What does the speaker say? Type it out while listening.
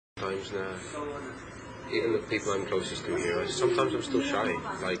times now, even the people I'm closest to here, sometimes I'm still shy,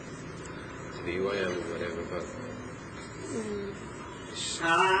 like, to be who I am or whatever, but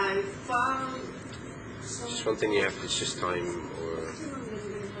it's just one thing you have, it's just time or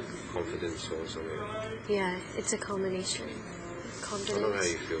confidence or something. Yeah, it's a combination. Confidence. I don't know how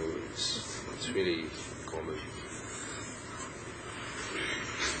you feel, it's really common.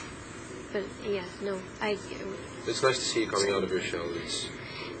 But yeah, no, It's nice to see you coming out of your shell.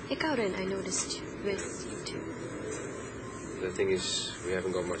 Ikaw rin, I noticed with you too. The thing is, we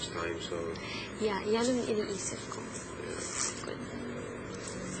haven't got much time, so... Yeah, yan ang iniisip ko. Yeah. Good.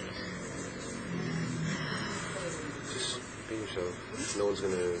 Just be yourself. No one's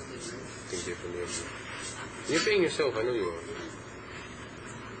gonna think differently of you. You're being yourself, I know you are.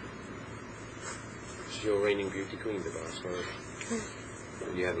 You're reigning beauty queen, diba? So...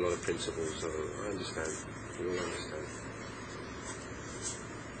 And you have a lot of principles, so I understand. You will understand.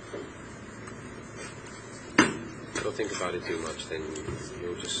 Don't think about it too much, then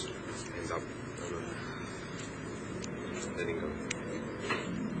you'll just end up, I don't know, letting go.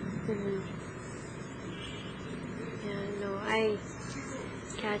 Yeah, no, I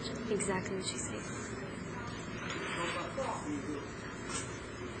catch exactly what she's saying.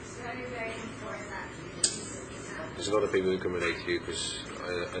 There's a lot of people who can relate to you because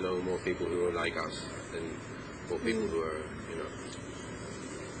I know more people who are like us than more people who are, you know,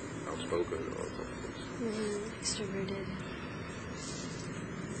 outspoken or something. Extroverted.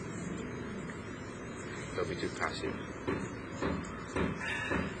 Don't be too passive.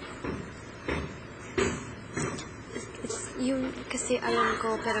 It's yung kasi alam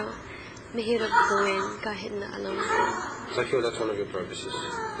ko pero mahirap gawin kahit na alam ko. So I feel that's one of your purposes.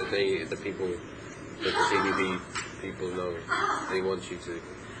 That the people, that the CBB people know, they want you to do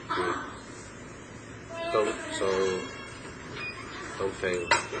it. Don't fail.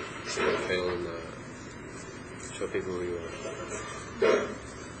 Don't fail and show people who you are.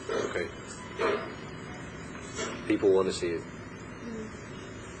 Okay. People want to see it.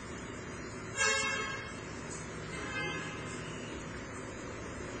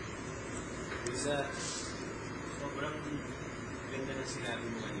 Riza, sobrang ganda ng sinabi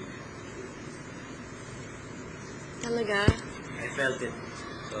mo kanina. Talaga? I felt it.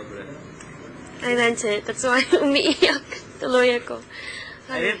 Sobra. I meant it. That's why umiiyak. Tuloy ako.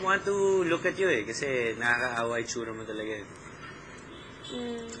 I didn't want to look at you kasi nakakaawa yung tsura mo talaga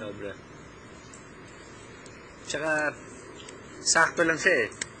Sobra. Tsaka, sakto lang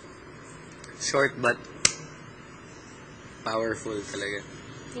siya Short but powerful talaga.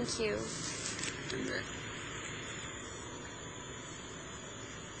 Thank you.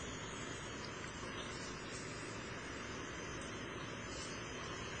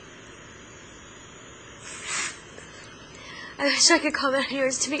 I wish I could comment on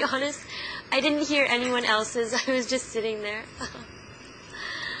yours, to be honest. I didn't hear anyone else's. I was just sitting there.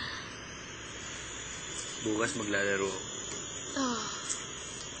 Bukas maglalaro. Oh.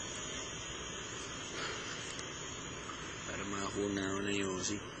 Para makakuna ako ng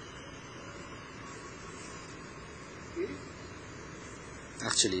Yossi.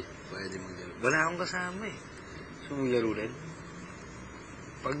 Actually, pwede maglaro. Wala akong kasama So maglaro rin.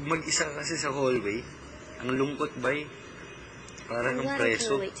 Pag mag-isa kasi sa hallway, ang lungkot ba Parang ang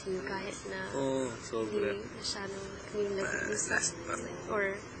preso. I'm glad I can relate to you kahit na sobra. hindi masyadong kami nag-uusap.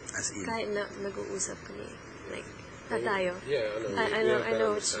 Or kahit na nag-uusap kami. Like, na tayo. Yeah, I know. I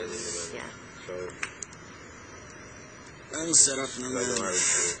know what you mean. Yeah. So, ang sarap naman.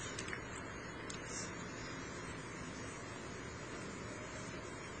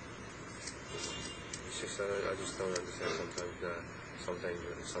 It's just I just don't understand sometimes that some days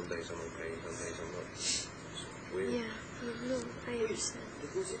I'm okay, some days I'm not. It's weird. Yeah. No, I understand.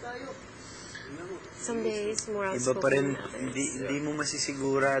 Some days, more Iba outspoken pa rin, than others. hindi mo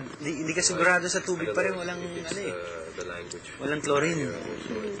masisigurado. Hindi ka sigurado sa tubig pa rin, walang The language. Walang chlorine.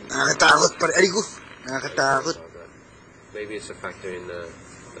 Nakakatakot pa rin. Aligo! Nakakatakot. Maybe it's a factor in that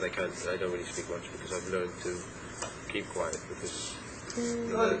I don't really speak much because I've learned to keep quiet because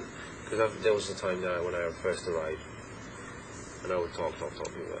there was a time that when I first arrived and I would talk people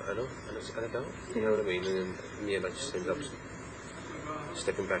I don't, you know what I mean, and then in the end I just ended up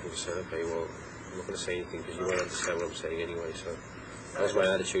stepping back and just saying, okay, well, I'm not going to say anything because you won't understand what I'm saying anyway, so that was my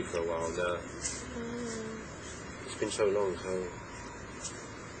attitude for a while. Now it's been so long, so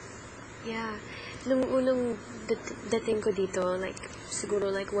yeah. Nung unang dating ko dito, like, siguro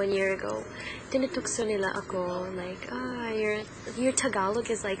like 1 year ago, tinutukso nila ako, like, your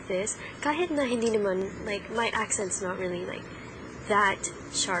Tagalog is like this. Kahit na hindi naman, like, my accent's not really, like, that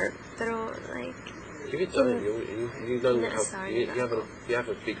sharp. Pero, like, Give it time. You don't have Inaasahan you, nila you have a ako. you have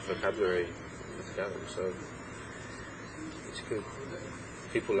a big vocabulary in Tagalog, so it's good.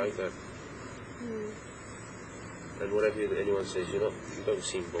 People like that. And whatever anyone says, you don't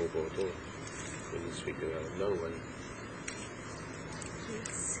seem bobo at all when you speak about it. No one.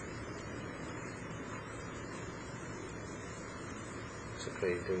 Yes. It's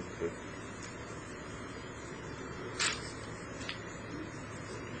okay. You're doing good.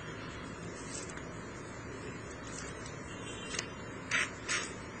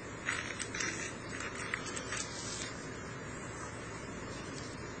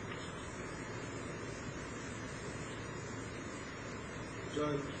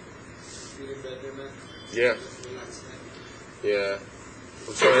 John, feeling better, man? Yeah. Relax, man. Yeah.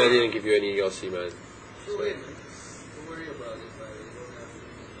 I'm sorry I didn't give you any Yossi, man. Don't worry, man. Don't worry about it, man. You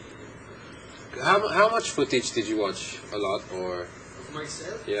don't have to. How much footage did you watch? A lot or? Of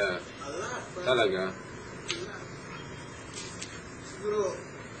myself? Yeah. A lot, but... Talaga? Siguro,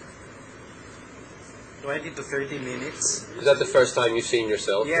 20 to 30 minutes. Is that the first time you've seen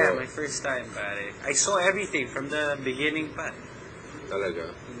yourself? Yeah, or? my first time, pare. I saw everything from the beginning pa.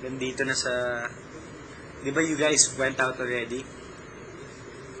 Talaga? Hanggang dito na sa... Di ba you guys went out already?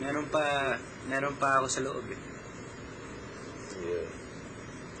 Meron pa ako sa loob eh. Yeah.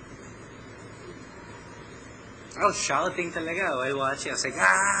 I was shouting talaga while watching. I was like,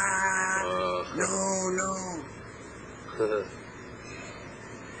 ah! No!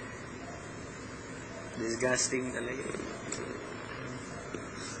 Disgusting talaga.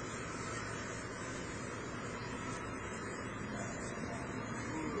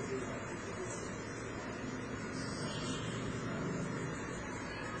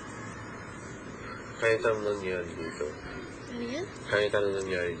 Kahit anong nangyari dito. Ano yan? Kahit anong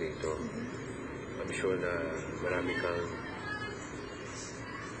nangyari dito. I'm sure na marami kang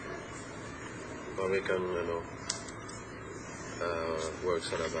work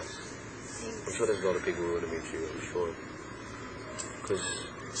sa labas. I'm sure there's a lot of people who want to meet you, I'm sure. Because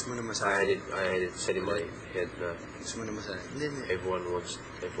Gusto mo na I masahe? had it set in my head na Gusto mo na masahe? Hindi. everyone wants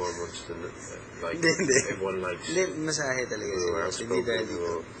to like, Hindi. everyone likes Hindi, masahe talaga. who are Hindi outspoken, dahil who dito.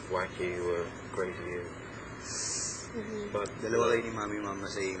 are wacky, who are crazy. But Dalawa kayo ni Mami Mama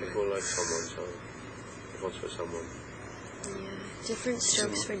sa inyo. people like someone, so it wants for someone. Yeah. Different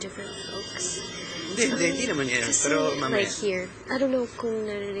strokes for different folks. Hindi naman yan. Kasi, Pero mamaya. like here, I don't know kung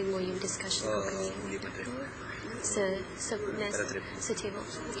narinig mo yung discussion ko kanina. Hindi pa trip. Sa table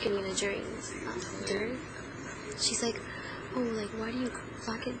kanina during dinner. She's like, oh, like,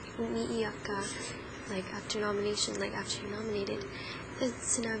 bakit umiiyak ka, like, after nomination, like, after you're nominated? And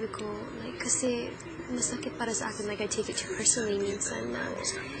sinabi ko, like, kasi masakit para sa akin, like, I take it too personally minsan na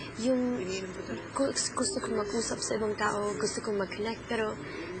yung gusto ko mag-usap sa ibang tao, gusto ko mag-connect, pero,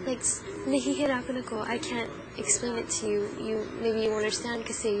 like, nahihirapan ako. I can't explain it to you. Maybe you won't understand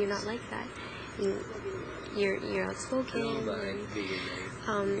kasi you're not like that. You're outspoken.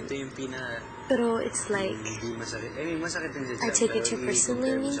 Ito yung Pero it's like, hindi masakit. I mean, masakit din siya. I take it too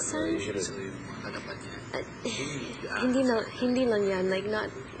personally minsan. Gusto ko yung katapat niya. Hindi lang yan, like, not,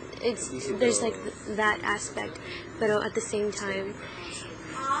 there's like that aspect, pero at the same time,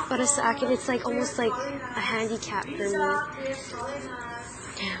 para sa akin, it's like almost like a handicap for me.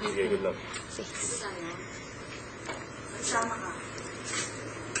 Okay, good luck. Thanks.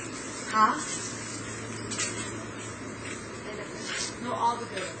 Huh? No, all the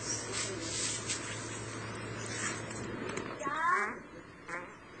girls.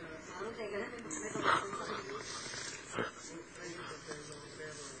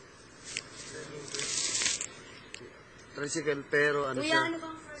 Tricycle, pero ano Kuya, siya? ano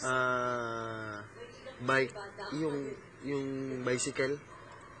bang first? Bike. Yung bicycle.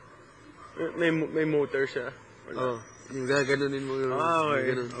 May motor siya. Oh, yung gaganunin mo yung Okay.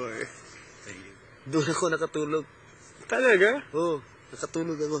 ganun. Okay. Doon ako nakatulog. Talaga? Oo,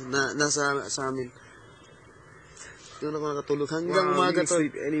 nakatulog ako. Nasa sa amin. Doon ako nakatulog hanggang Wow, umaga you to.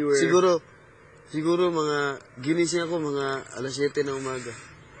 sleep anywhere. Siguro mga ginising ako mga alas 7 ng umaga.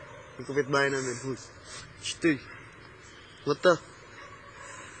 Yung kapitbahay namin. Shtoy. What the?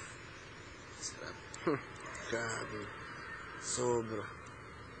 Sarap. Grabe. Sobra.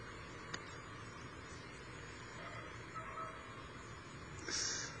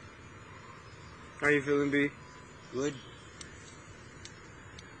 How you feeling, B? Good.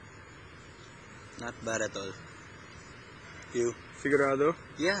 Not bad at all. You? Sigurado?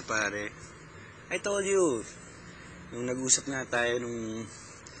 Yeah, pare. I told you. Nung nag-usap nga tayo nung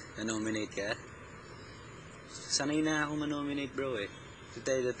na-nominate ka, sanay na ako ma-nominate, bro, eh. To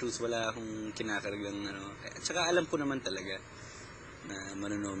tell you the truth, wala akong kinakargang, At saka alam ko naman talaga na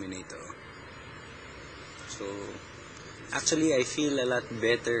manonominate ako. So, actually, I feel a lot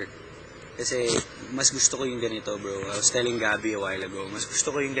better. Kasi, mas gusto ko yung ganito, bro. I was telling Gabby a while ago, mas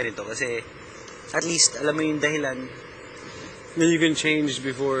gusto ko yung ganito kasi, at least, alam mo yung dahilan. Then you can change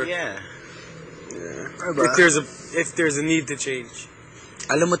before. Yeah. If there's a need to change.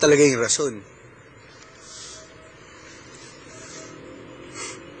 Alam mo talaga yung rason.